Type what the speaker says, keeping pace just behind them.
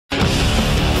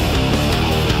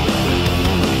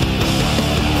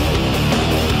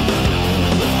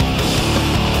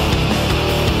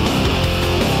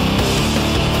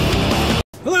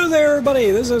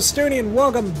everybody, this is Ostuni and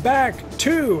welcome back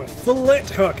to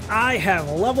Flinthook. I have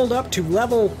leveled up to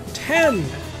level 10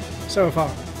 so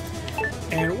far.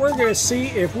 And we're going to see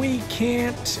if we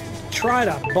can't try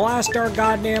to blast our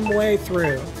goddamn way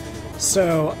through.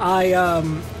 So I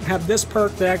have this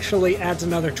perk that actually adds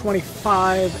another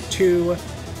 25 to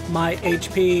my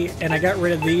HP, and I got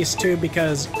rid of these two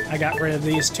because I got rid of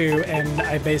these two and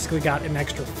I basically got an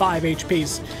extra 5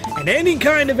 HPs. And any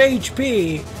kind of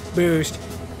HP boost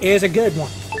is a good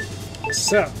one.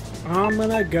 So I'm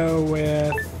gonna go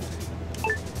with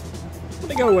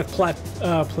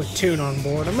platoon on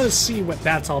board. I'm gonna see what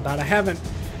that's all about. I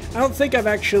don't think I've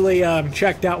actually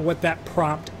checked out what that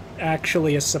prompt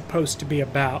actually is supposed to be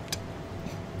about.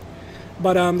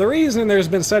 But the reason there's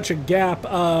been such a gap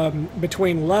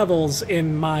between levels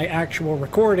in my actual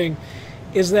recording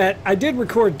is that I did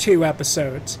record 2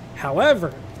 episodes.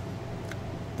 However,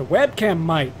 the webcam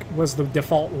mic was the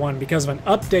default one because of an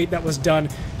update that was done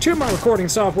to my recording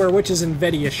software, which is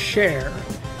NVIDIA Share.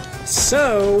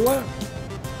 So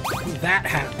that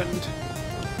happened.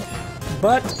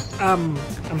 But I'm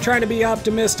trying to be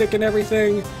optimistic and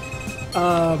everything.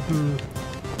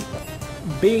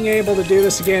 Being able to do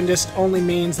this again just only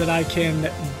means that I can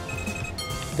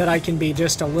be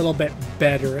just a little bit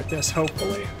better at this,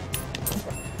 hopefully.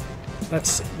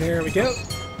 There we go.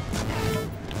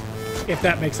 If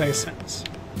that makes any sense.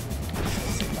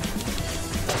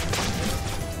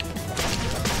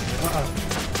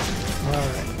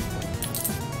 Alright.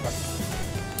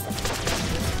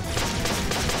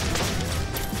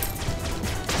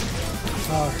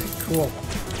 Alright, cool.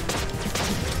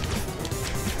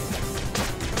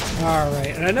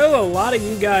 Alright, and I know a lot of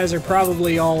you guys are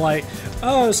probably all like,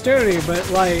 oh, Ostuni, but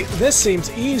like, this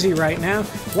seems easy right now.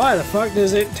 Why the fuck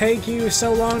does it take you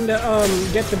so long to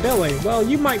get the Billy? Well,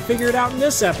 you might figure it out in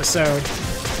this episode.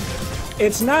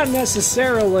 It's not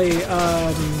necessarily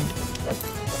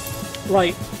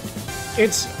like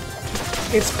it's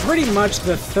pretty much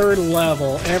the 3rd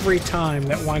level every time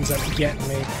that winds up getting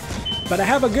me. But I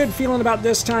have a good feeling about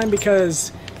this time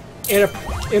because in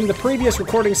the previous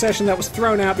recording session that was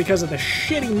thrown out because of the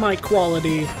shitty mic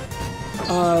quality,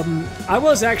 I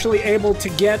was actually able to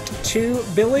get to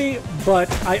Billy,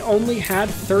 but I only had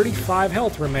 35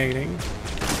 health remaining.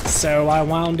 So I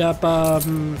wound up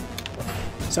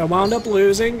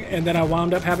losing, and then I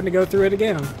wound up having to go through it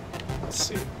again. Let's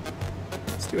see.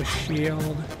 Let's do a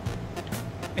shield.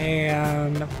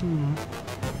 And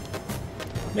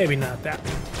maybe not that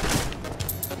one.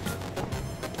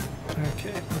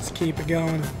 Okay, let's keep it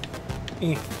going.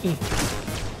 I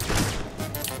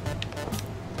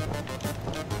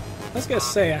was gonna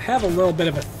say, I have a little bit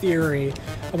of a theory.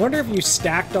 I wonder if you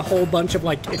stacked a whole bunch of,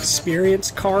 like,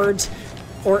 experience cards,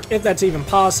 or if that's even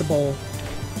possible.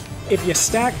 If you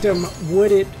stacked them,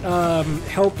 would it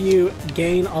help you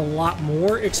gain a lot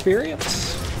more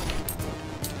experience?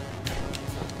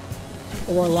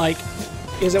 Or, like,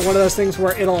 is it one of those things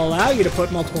where it'll allow you to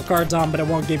put multiple cards on, but it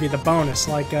won't give you the bonus,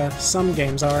 like some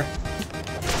games are?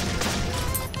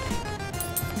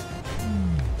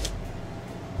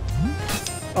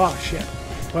 Oh, shit.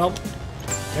 Well,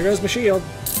 there goes my shield.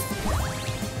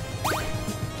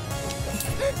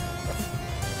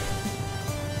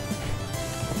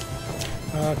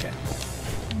 Okay.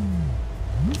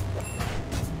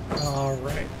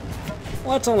 Alright.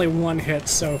 Well, that's only 1 hit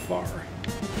so far.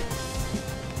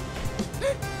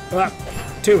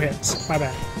 2 hits. My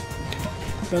bad.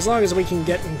 But as long as we can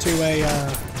get into a,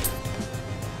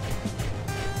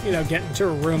 get into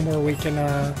a room where we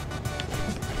can,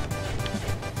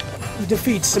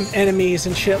 defeat some enemies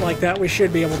and shit like that, we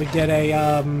should be able to get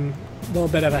a little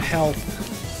bit of a health.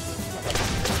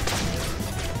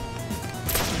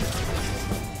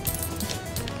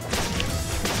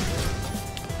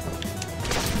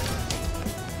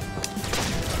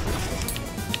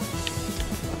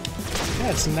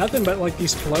 Yeah, it's nothing but like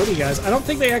these floaty guys. I don't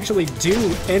think they actually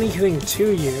do anything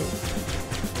to you.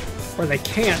 Or they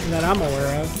can't that I'm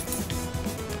aware of.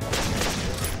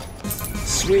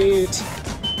 Sweet.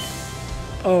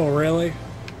 Oh, really?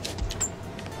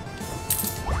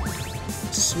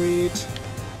 Sweet.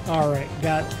 Alright,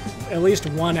 got at least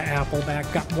 1 apple back.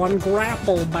 Got 1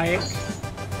 grapple back.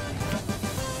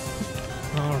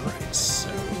 Alright, so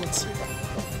let's see.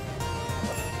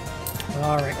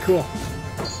 Alright, cool.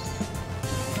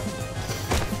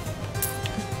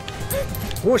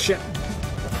 Oh, shit.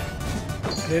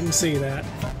 Didn't see that.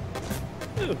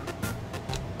 Ooh.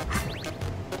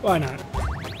 Why not?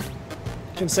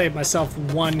 Can save myself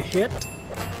 1 hit.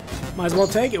 Might as well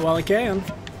take it while I can.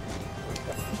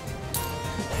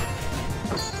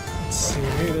 Let's see,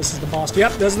 maybe this is the boss.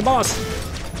 Yep, this is the boss.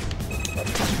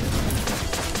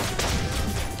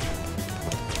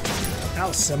 That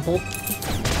was simple.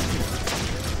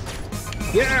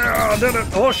 Yeah, I did it!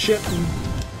 Oh shit!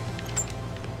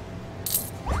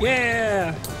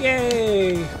 Yeah!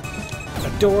 Yay!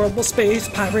 Adorable space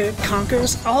pirate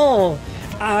conquers all!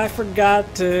 I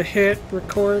forgot to hit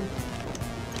record.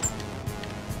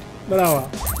 But oh well.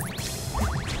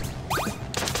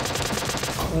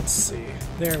 Let's see.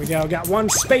 There we go. Got one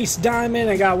space diamond.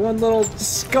 I got one little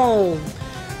skull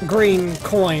green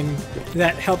coin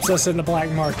that helps us in the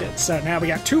black market. So now we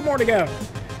got 2 more to go.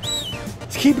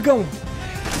 Let's keep it going.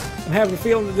 I'm having a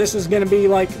feeling that this is going to be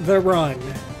like the run.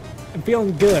 I'm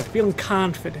feeling good, feeling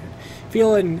confident,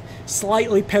 feeling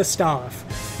slightly pissed off,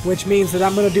 which means that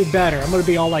I'm going to do better. I'm going to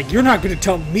be all like, you're not going to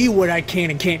tell me what I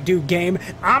can and can't do, game.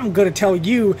 I'm going to tell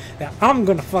you that I'm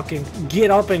going to fucking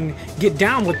get up and get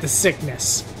down with the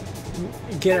sickness.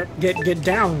 Get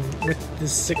down with the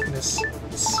sickness.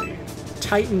 Let's see.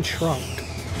 Titan Trunk.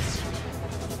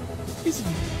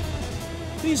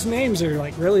 These names are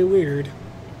like really weird.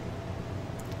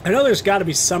 I know there's got to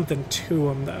be something to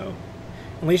them though.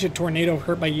 Unleash a tornado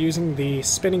hurt by using the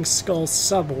spinning skull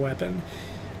sub-weapon.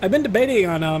 I've been debating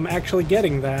on actually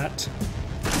getting that.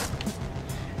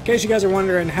 In case you guys are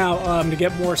wondering how to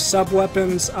get more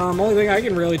sub-weapons, only thing I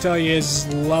can really tell you is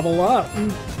level up.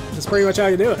 That's pretty much how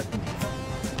you do it.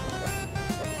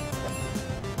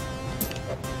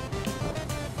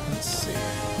 Let's see.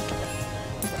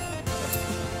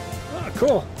 Oh,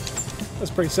 cool.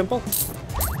 That's pretty simple.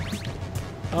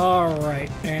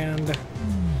 Alright, and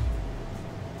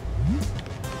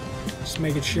just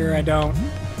making sure I don't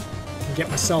get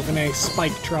myself in any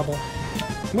spike trouble.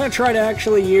 I'm going to try to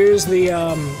actually use the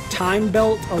time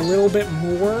belt a little bit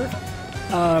more.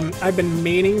 I've been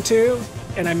meaning to,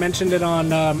 and I mentioned it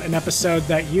on an episode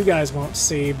that you guys won't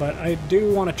see, but I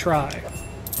do want to try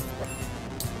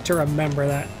to remember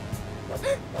that.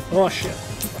 Oh shit.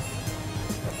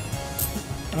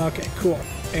 Okay, cool.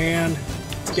 And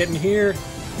let's get in here.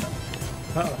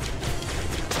 Uh-oh.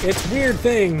 It's weird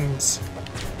things.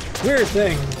 Weird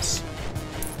things.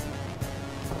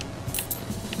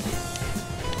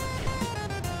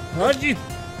 How'd you?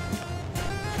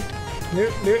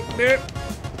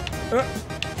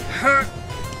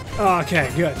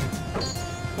 Okay, good.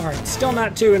 Alright, still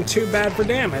not doing too bad for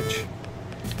damage.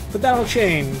 But that'll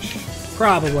change.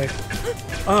 Probably.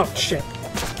 Oh, shit.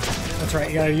 That's right,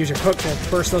 you gotta use your hook to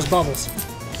burst those bubbles.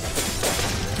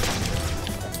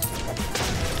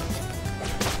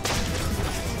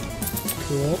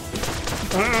 Cool.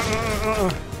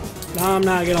 No, I'm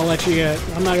not gonna let you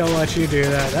do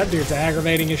that. That dude's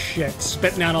aggravating as shit.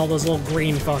 Spitting out all those little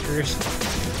green fuckers.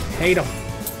 Hate him.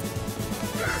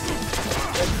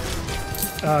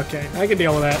 Okay, I can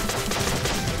deal with that.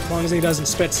 As long as he doesn't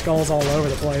spit skulls all over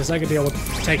the place, I can deal with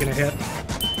taking a hit.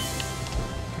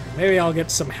 Maybe I'll get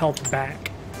some health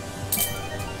back.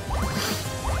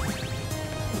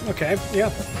 Okay, yeah.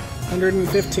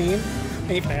 115.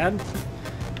 Ain't bad.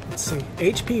 Let's see.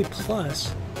 HP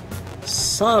plus.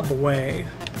 Subway.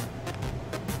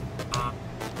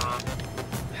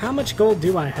 How much gold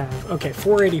do I have? Okay,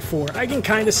 484. I can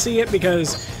kind of see it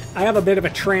because I have a bit of a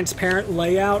transparent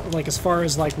layout, like as far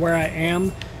as like where I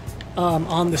am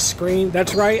on the screen.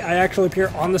 That's right, I actually appear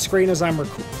on the screen as I'm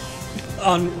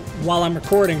while I'm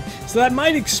recording. So that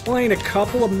might explain a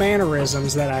couple of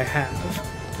mannerisms that I have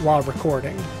while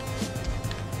recording.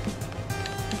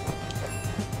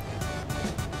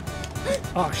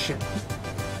 Oh shit.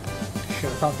 Should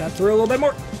have thought that through a little bit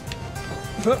more.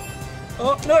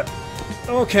 Oh, no.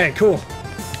 Okay, cool.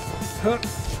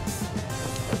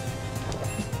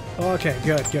 Okay,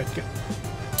 good.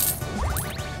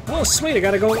 Oh, sweet, I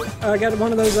got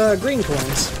one of those green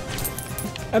coins.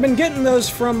 I've been getting those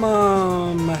from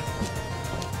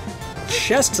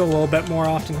chests a little bit more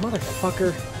often.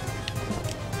 Motherfucker.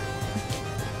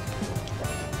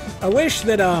 I wish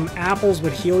that apples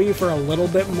would heal you for a little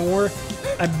bit more.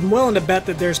 I'm willing to bet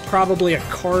that there's probably a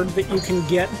card that you can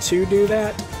get to do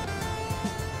that.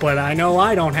 But I know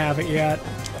I don't have it yet.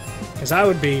 Because I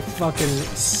would be fucking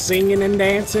singing and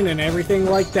dancing and everything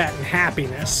like that in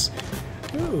happiness.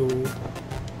 Ooh.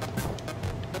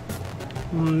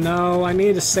 No, I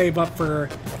need to save up for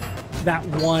that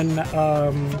one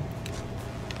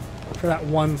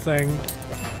thing.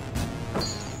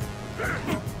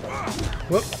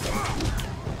 Whoop.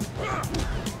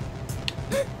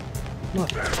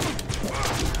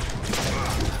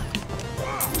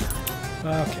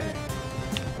 Okay.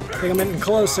 I think I'm getting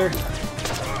closer.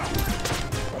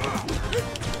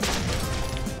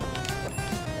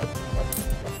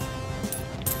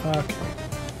 Okay.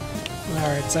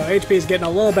 Alright, so HP is getting a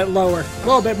little bit lower. A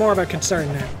little bit more of a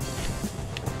concern now.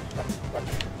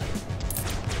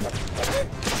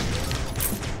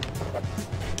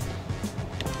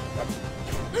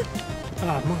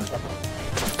 Ah,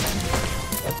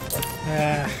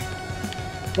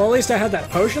 well, at least I had that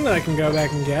potion that I can go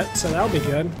back and get, so that'll be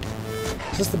good.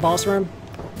 Is this the boss room?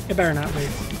 It better not be.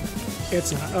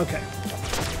 It's not. Okay.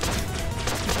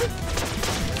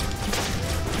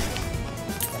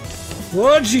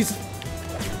 Whoa, jeez!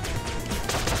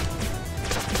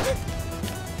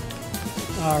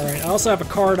 Alright, I also have a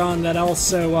card on that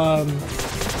also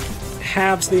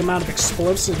halves the amount of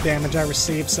explosive damage I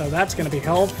receive, so that's going to be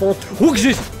helpful. Oh,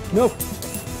 jeez! No!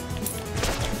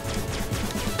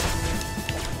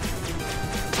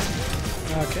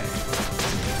 Okay.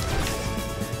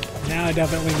 Now I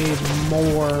definitely need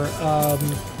more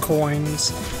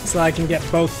coins so that I can get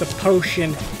both the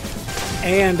potion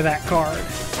and that card.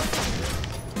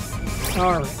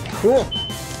 Alright, cool.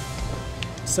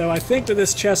 So I think that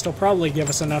this chest will probably give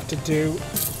us enough to do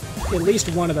at least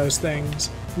one of those things.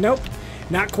 Nope,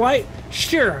 not quite.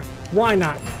 Sure, why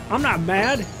not? I'm not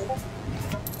mad.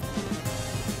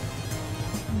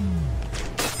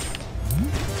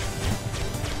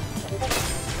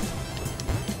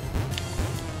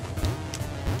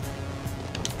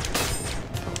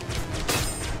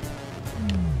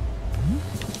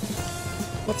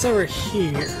 What's over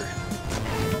here?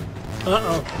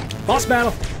 Uh-oh. Boss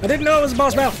battle! I didn't know it was a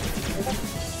boss battle!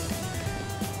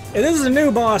 It is a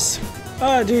new boss!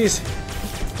 Oh, jeez.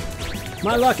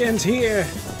 My luck ends here.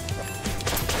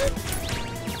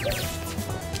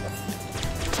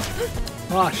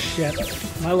 Oh, shit.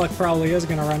 My luck probably is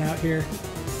gonna run out here.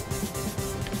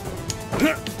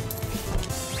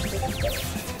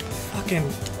 Fucking...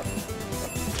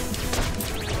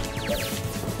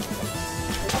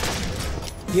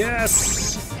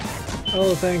 Yes!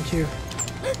 Oh, thank you.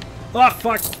 Oh,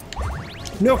 fuck!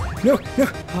 No, no, no!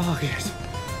 Oh, yes.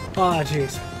 Oh,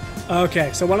 jeez.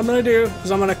 Okay, so what I'm gonna do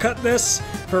is I'm gonna cut this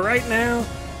for right now.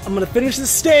 I'm gonna finish the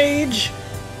stage,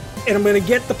 and I'm gonna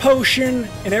get the potion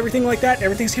and everything like that.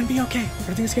 Everything's gonna be okay.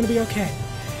 Everything's gonna be okay.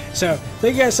 So,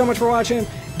 thank you guys so much for watching.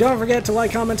 Don't forget to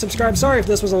like, comment, subscribe. Sorry if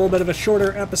this was a little bit of a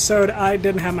shorter episode. I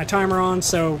didn't have my timer on,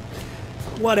 so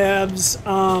whatevs.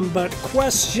 But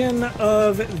question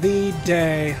of the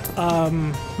day.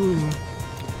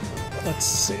 Let's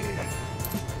see.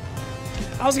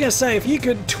 I was gonna say, if you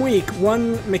could tweak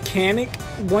one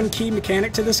key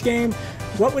mechanic to this game,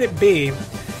 what would it be?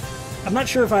 I'm not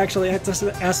sure if I actually asked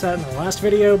that in the last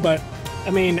video, but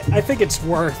I mean, I think it's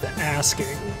worth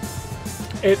asking.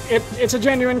 It's a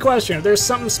genuine question. If there's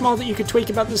something small that you could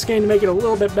tweak about this game to make it a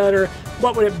little bit better,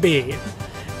 what would it be?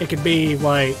 It could be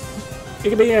like, it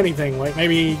could be anything. Like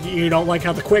maybe you don't like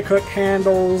how the quick hook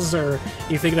handles, or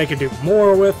you think they could do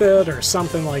more with it, or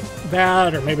something like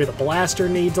that, or maybe the blaster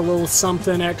needs a little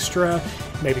something extra,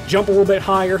 maybe jump a little bit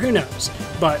higher, who knows.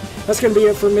 But that's going to be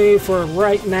it for me for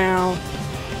right now.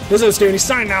 This is Ostuni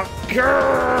signing out.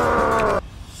 Grrr!